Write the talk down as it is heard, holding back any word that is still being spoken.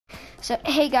So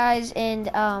hey guys, and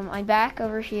I'm back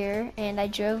over here, and I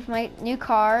drove my new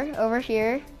car over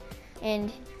here,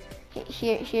 and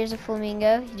here's a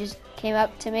flamingo. He just came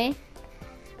up to me,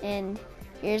 and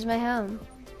here's my home.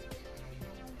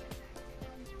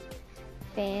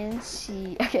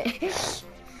 Fancy. Okay.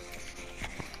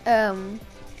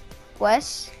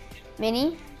 Wes,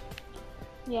 Minnie.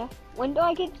 Yeah. When do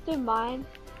I get to do mine?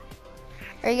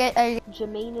 Are you?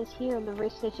 Jameen is here, and the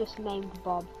rest is just named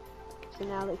Bob. So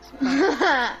now let's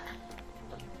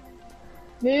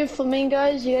move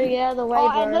flamingoes, you gotta get out of the way,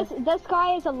 bro. And this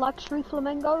guy is a luxury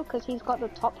flamingo because he's got the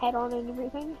top hat on and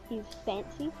everything. He's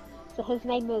fancy. So his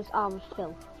name is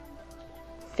Phil.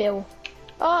 Phil.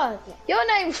 Oh, your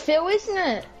name's Phil, isn't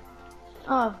it?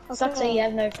 Oh, okay. Sucks that you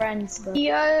have no friends. But...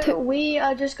 we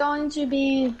are just going to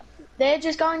be. They're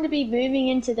just going to be moving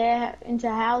into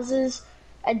houses.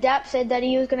 Adap said that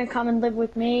he was going to come and live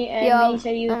with me, and he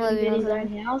said he was going to get his own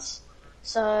house.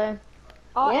 So,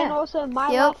 yeah. And also my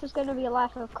life is going to be a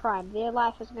life of crime. Their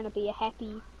life is going to be a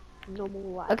happy, normal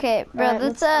life. Okay, bro,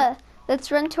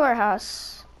 let's run to our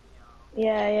house.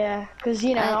 Yeah, because,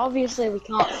 you know, obviously we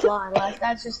can't fly. Like,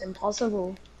 that's just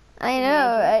impossible. I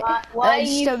know. Why are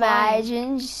you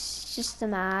imagine? Just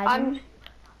imagine.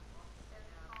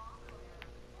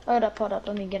 Hold up,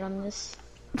 let me get on this.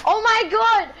 Oh my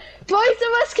god! Both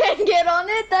of us can get on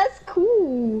it? That's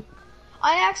cool.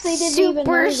 I actually didn't even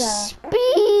know that. Super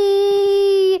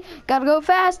speed! Gotta go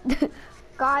fast.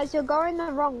 Guys, you're going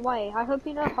the wrong way. I hope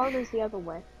you know home is the other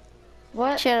way.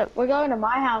 What? Shut up. We're going to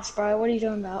my house, bro. What are you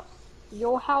talking about?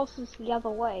 Your house is the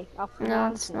other way. Up the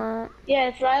mountain. It's not. Yeah,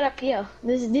 it's right up here.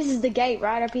 This is the gate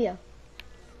right up here.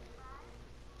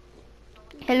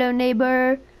 Hello,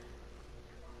 neighbor.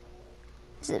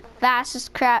 It's the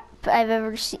fastest crap I've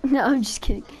ever seen. No, I'm just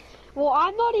kidding. Well,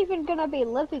 I'm not even gonna be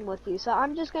living with you, so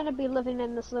I'm just gonna be living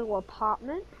in this little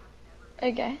apartment.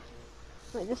 Okay.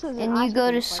 Wait, this is. And you go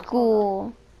to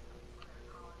school.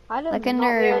 I don't like a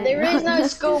nerd. There is no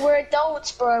school. We're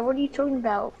adults, bro. What are you talking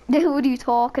about? What are you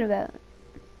talking about?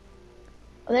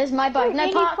 Well, there's my bike. No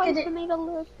park place for me to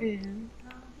live.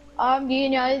 You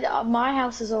know, my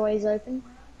house is always open.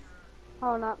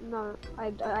 Oh no,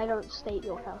 I don't stay at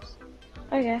your house.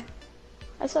 Okay,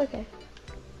 that's okay.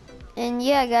 And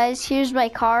yeah, guys, here's my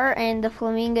car, and the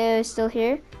flamingo is still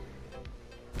here.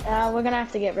 We're gonna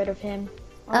have to get rid of him.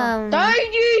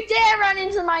 Don't you dare run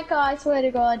into my car! I swear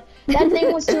to God, that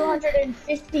thing was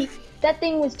 250. That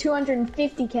thing was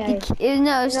 250K.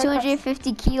 No, it's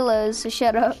 250 kilos. So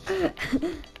shut up.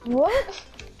 What?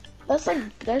 That's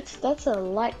a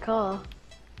light car.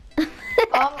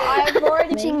 I've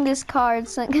already touching this car.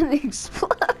 It's not gonna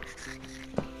explode.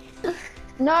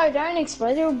 No, don't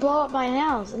explode. It'll blow up my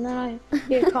house, and then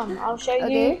here, come. I'll show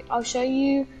you. I'll show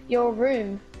you your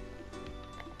room.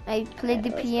 I played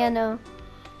the piano.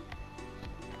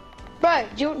 Bro,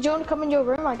 do you want to come in your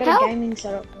room? I got a gaming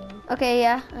setup for you. Okay,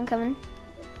 yeah, I'm coming.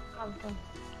 Come.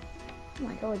 Oh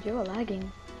my God, you're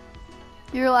lagging.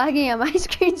 You're lagging on my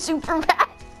screen super fast.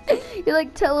 You're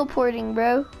like teleporting,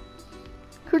 bro.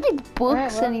 Who reads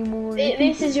books anymore?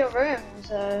 This is your room,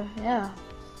 so yeah.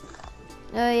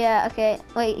 Oh yeah, okay.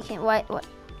 Wait, you can't. What?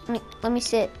 Let me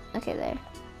sit. Okay, there.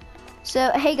 So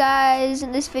hey guys,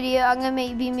 in this video, I'm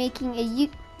gonna be making a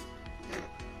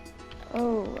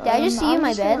Did I just see you in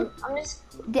my bed?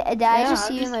 Did I just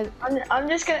see you in my? I'm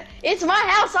just gonna. It's my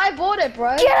house. I bought it,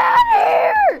 bro. Get out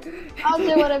of here! I'll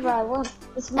do whatever I want.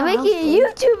 It's my I'm making a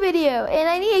YouTube video, and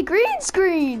I need a green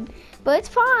screen, but it's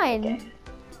fine. Okay.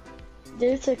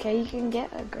 Dude, it's okay. You can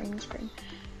get a green screen.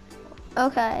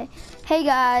 Okay. Hey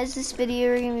guys, this video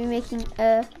we're gonna be making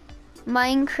a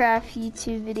Minecraft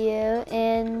YouTube video,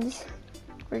 and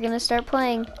we're gonna start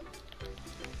playing.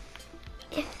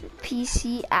 If the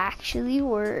PC actually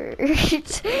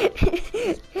works.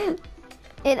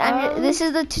 And this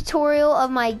is the tutorial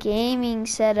of my gaming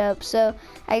setup. So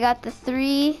I got the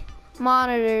 3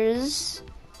 monitors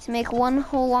to make one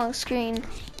whole long screen.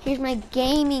 Here's my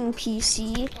gaming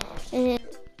PC. And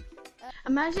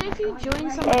imagine if you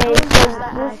join some. Hey, so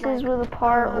this is where the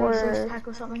part where like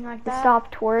it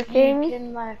stopped working. You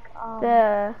can, like,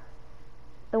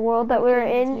 the world that we were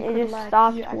in, it just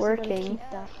stopped working.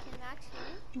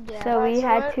 Yeah. So we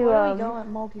had to upload a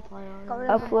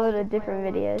multiplayer. different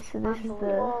video. So this is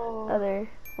the other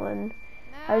one.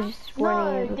 I was just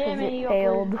warning you because it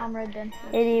failed.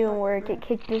 It didn't even work. It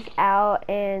kicked us out,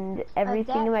 and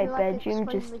everything in my bedroom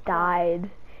just died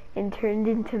and turned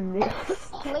into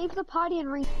mist. Leave the party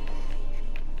and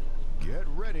Get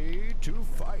ready to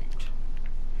fight.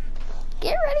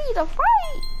 Get ready to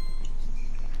fight.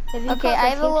 Have you got the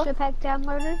texture pack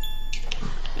downloaded?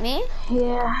 Me?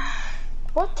 Yeah.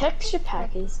 What texture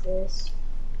pack is this?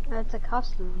 It's a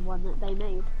custom one that they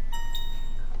made.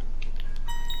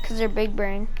 Cause they're big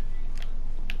brain.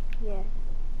 Yeah.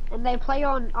 And they play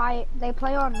on Mac and they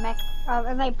play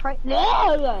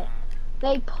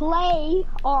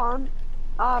on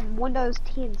Windows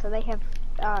 10, so they have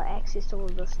access to all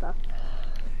of this stuff.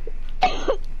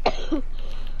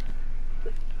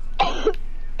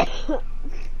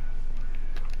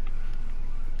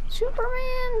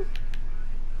 Superman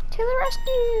to the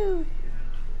rescue!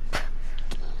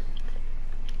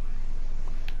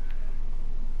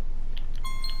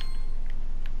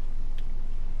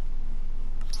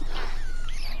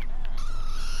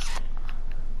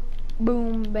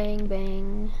 Boom, bang,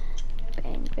 bang.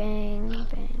 Bang, bang,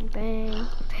 bang, bang,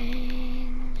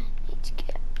 bang. Need to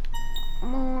get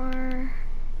more.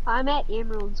 I'm at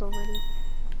emeralds already.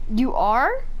 You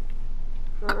are?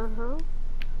 Uh-huh.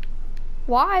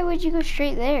 Why would you go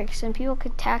straight there? Because then people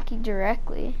could attack you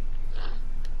directly.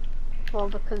 Well,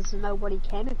 because nobody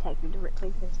can attack you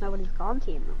directly because nobody's gone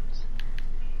to emeralds.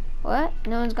 What?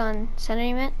 No one's gone center,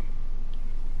 you meant?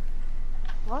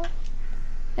 What?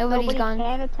 Nobody's Nobody gone.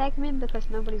 can attack me because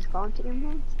nobody's gone to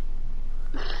emeralds?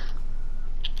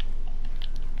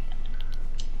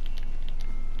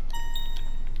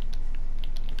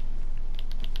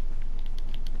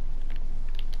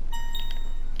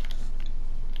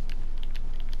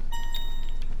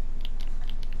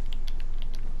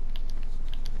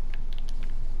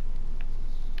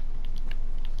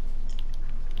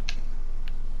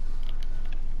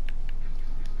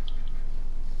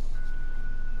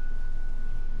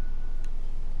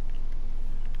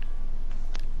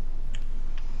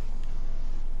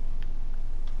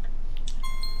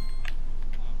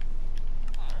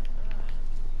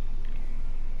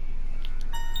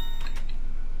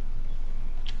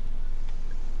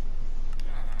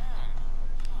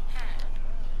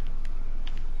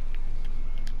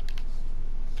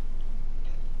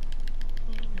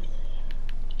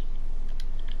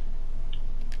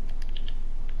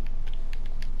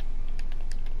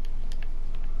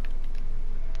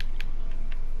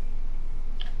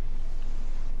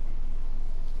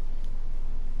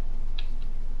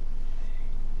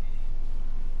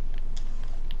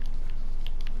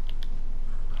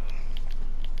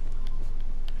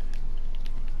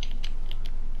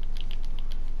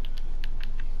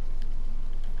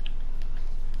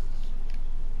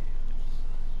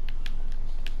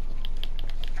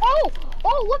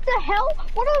 Oh, what the hell?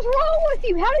 What is wrong with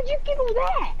you? How did you get all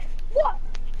that?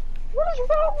 What is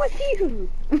wrong with you?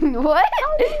 What?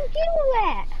 How did you get all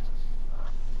that?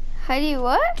 How do you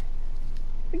what?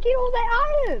 Get all the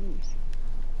items.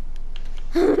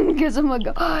 Because I'm a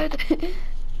god.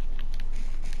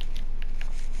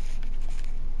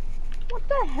 What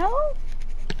the hell?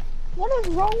 What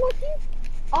is wrong with you?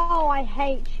 Oh, I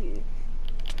hate you.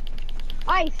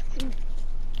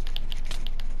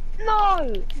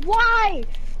 No! Why?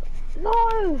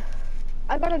 No!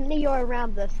 I got a Neo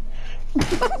around this.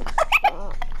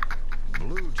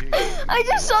 Blue team. I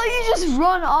just saw you just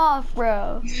run off,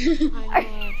 bro. Are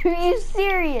you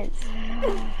serious?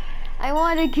 I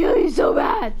want to kill you so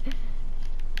bad.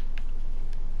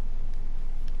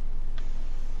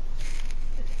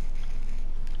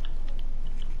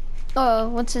 Oh,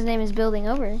 what's his name is building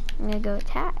over. I'm gonna go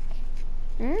attack.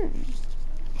 I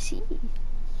see.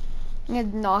 I'm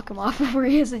gonna knock him off before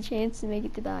he has a chance to make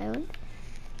it to the island.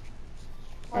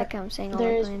 Like I'm saying, all the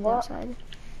There's planes what? outside.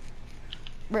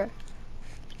 Bruh.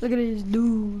 Look at this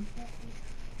dude.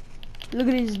 Look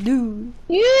at this dude.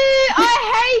 Yeah,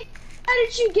 I hate. How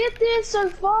did you get there so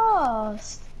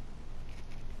fast?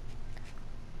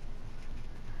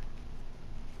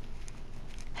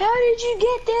 How did you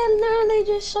get there literally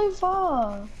just so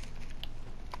far?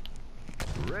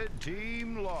 Red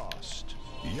team lost.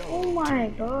 Yellow Oh my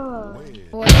team god.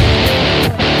 wins. What?